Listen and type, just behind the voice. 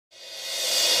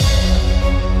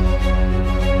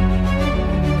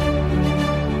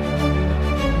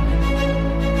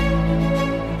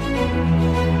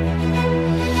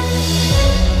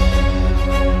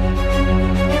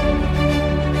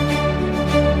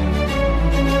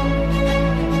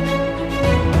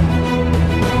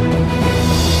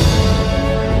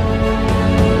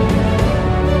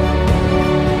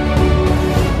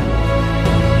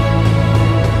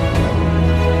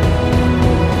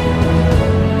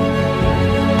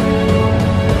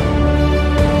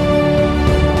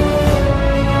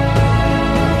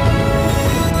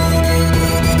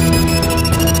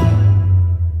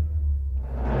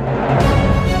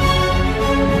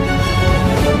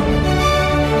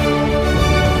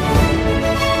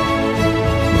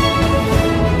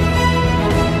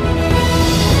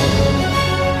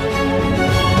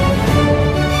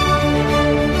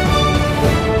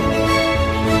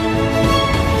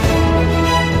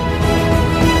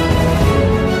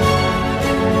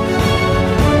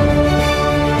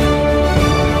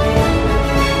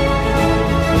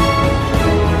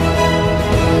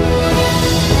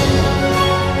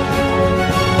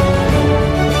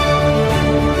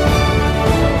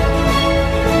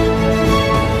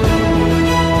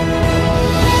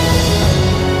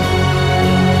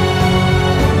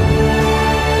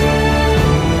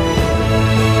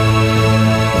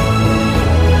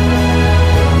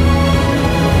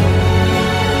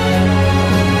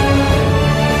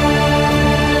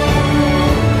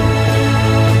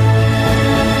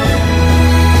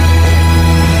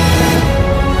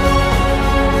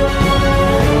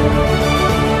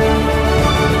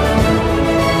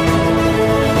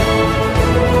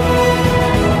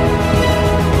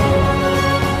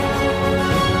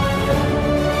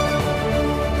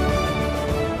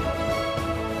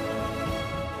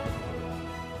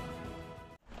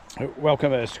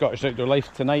Welcome to the Scottish Outdoor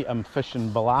Life. Tonight I'm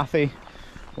fishing Ballathie.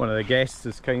 One of the guests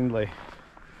has kindly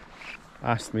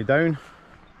asked me down.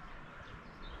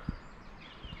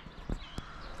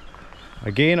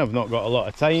 Again, I've not got a lot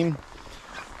of time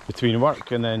between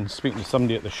work and then speaking to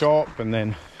somebody at the shop and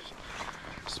then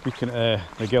speaking to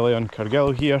the gilly on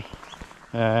Cargill here.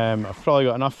 I've probably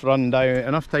got enough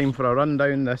time for a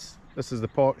rundown. This is the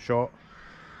pot shot.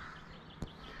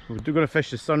 We're going to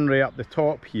fish the sunray up the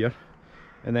top here,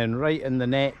 and then right in the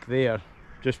neck there,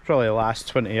 just probably the last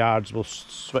 20 yards, we'll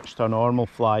switch to a normal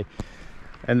fly.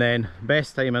 And then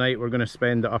best time of night, we're going to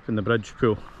spend it up in the bridge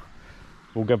pool.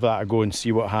 We'll give that a go and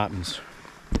see what happens.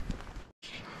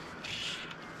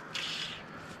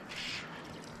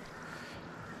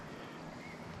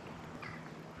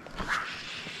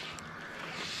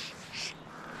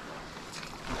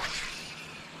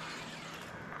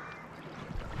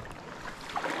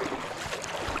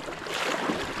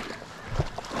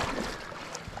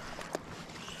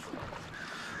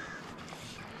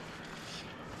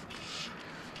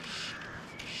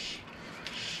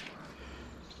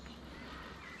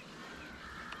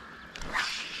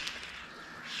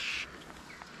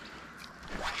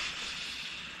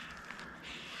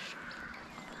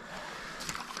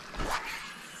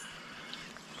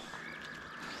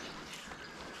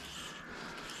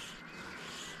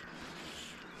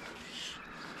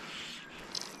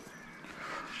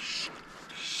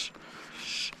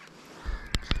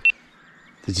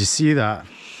 Did you see that?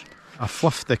 I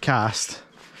fluffed the cast,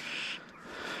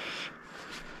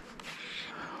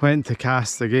 went to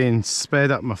cast again,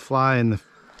 sped up my fly and the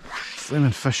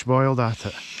flaming fish boiled at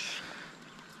it.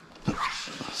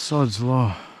 Sod's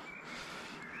law.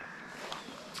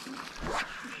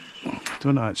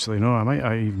 Don't actually know, I might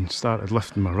have even started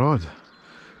lifting my rod.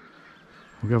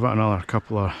 We'll give it another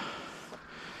couple of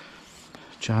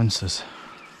chances.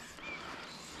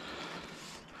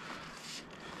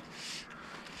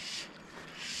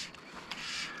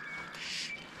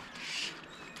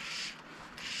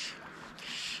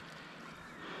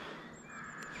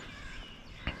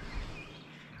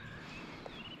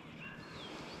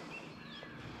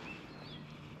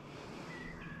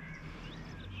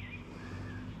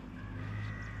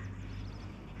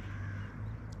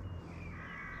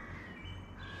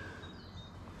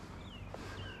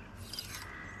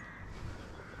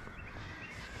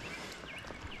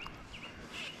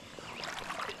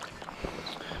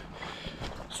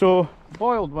 So,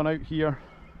 boiled one out here,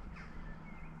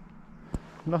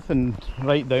 nothing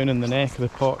right down in the neck of the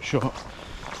pot shot.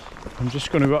 I'm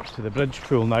just going to go up to the bridge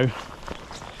pool now.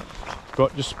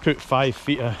 Just put 5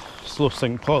 feet of slow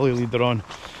sink poly leader on,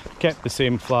 kept the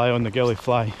same fly on the gilly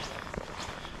fly.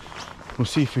 We'll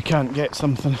see if we can't get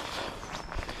something.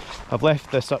 I've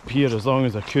left this up here as long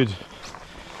as I could.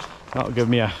 That'll give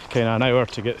me a kind of an hour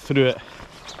to get through it.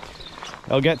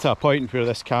 I'll get to a point where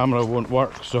this camera won't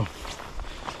work, so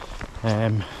if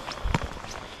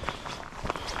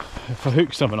I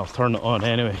hook something I'll turn it on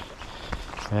anyway.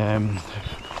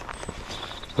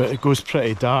 But it goes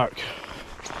pretty dark,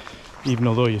 even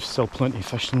although you've still plenty of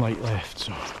fishing light left,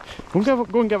 so go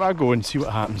and give it a go and see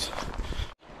what happens.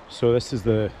 So this is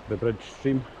the bridge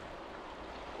stream.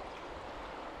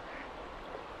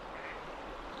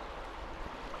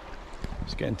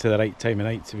 It's getting to the right time of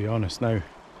night, to be honest now.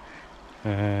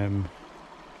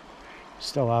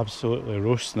 Still absolutely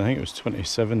roasting. I think it was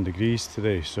 27 degrees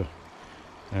today, so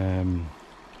Gary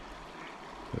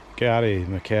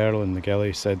McCarroll and the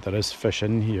gilly said there is fish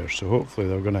in here, so hopefully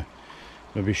they're going to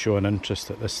maybe show an interest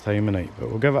at this time of night. But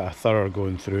we'll give it a thorough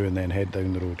going through and then head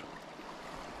down the road.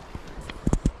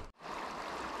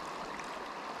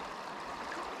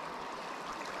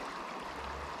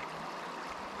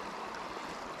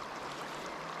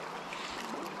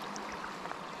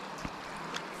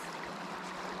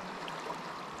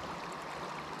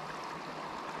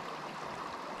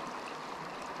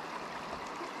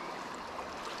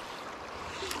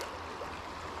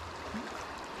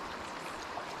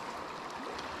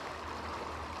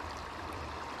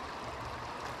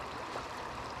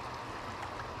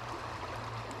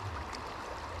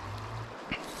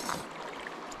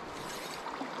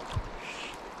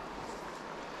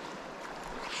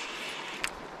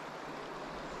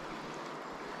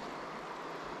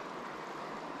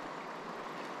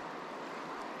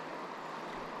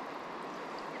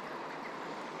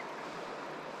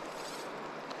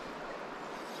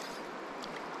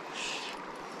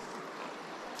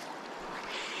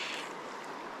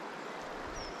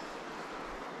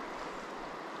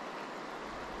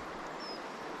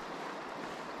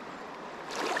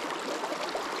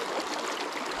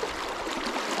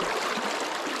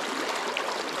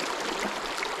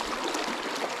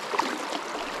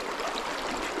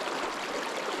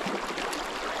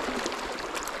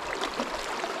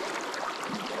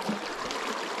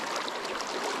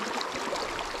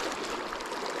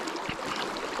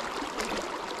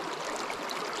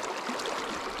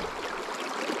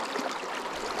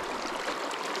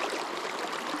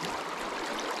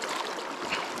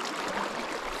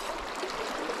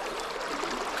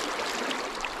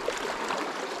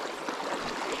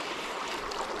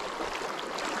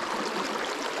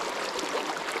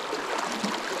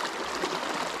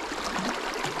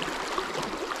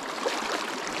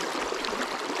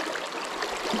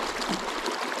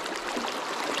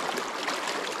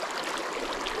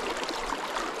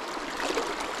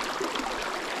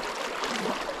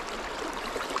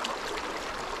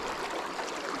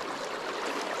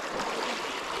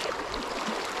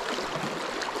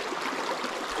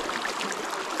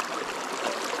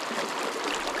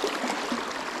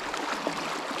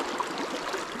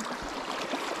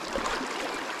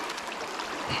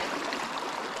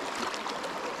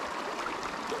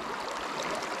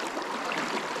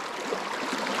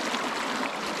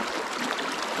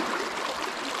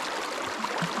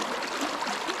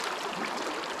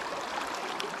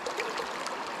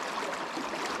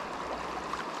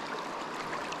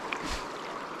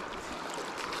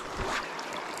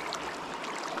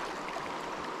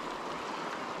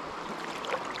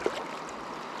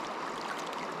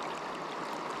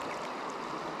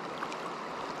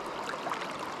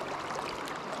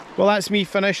 Well, that's me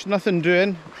finished, nothing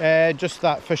doing, just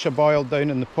that fish are boiled down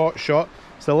in the pot shot.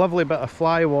 It's a lovely bit of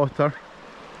fly water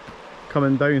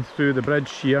coming down through the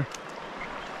bridge here.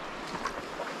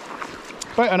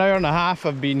 About an hour and a half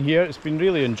I've been here, it's been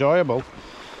really enjoyable.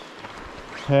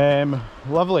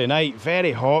 Lovely night,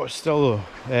 very hot still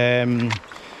though.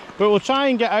 But we'll try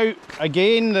and get out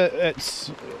again.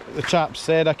 The chap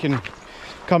said I can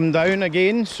come down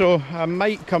again, so I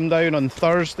might come down on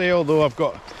Thursday, although I've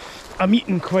got a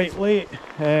meeting quite late,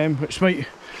 which might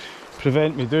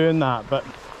prevent me doing that, but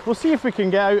we'll see if we can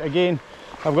get out again.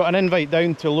 I've got an invite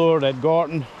down to Lower Red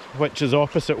Gorton, which is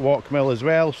opposite Walkmill as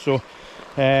well, so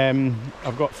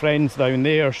I've got friends down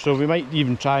there, so we might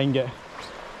even try and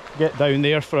get down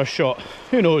there for a shot.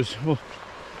 Who knows? Well,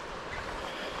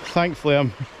 thankfully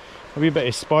I'm a wee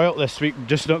bit spoilt this week,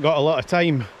 just not got a lot of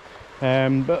time.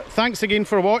 But thanks again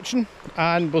for watching,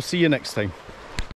 and we'll see you next time.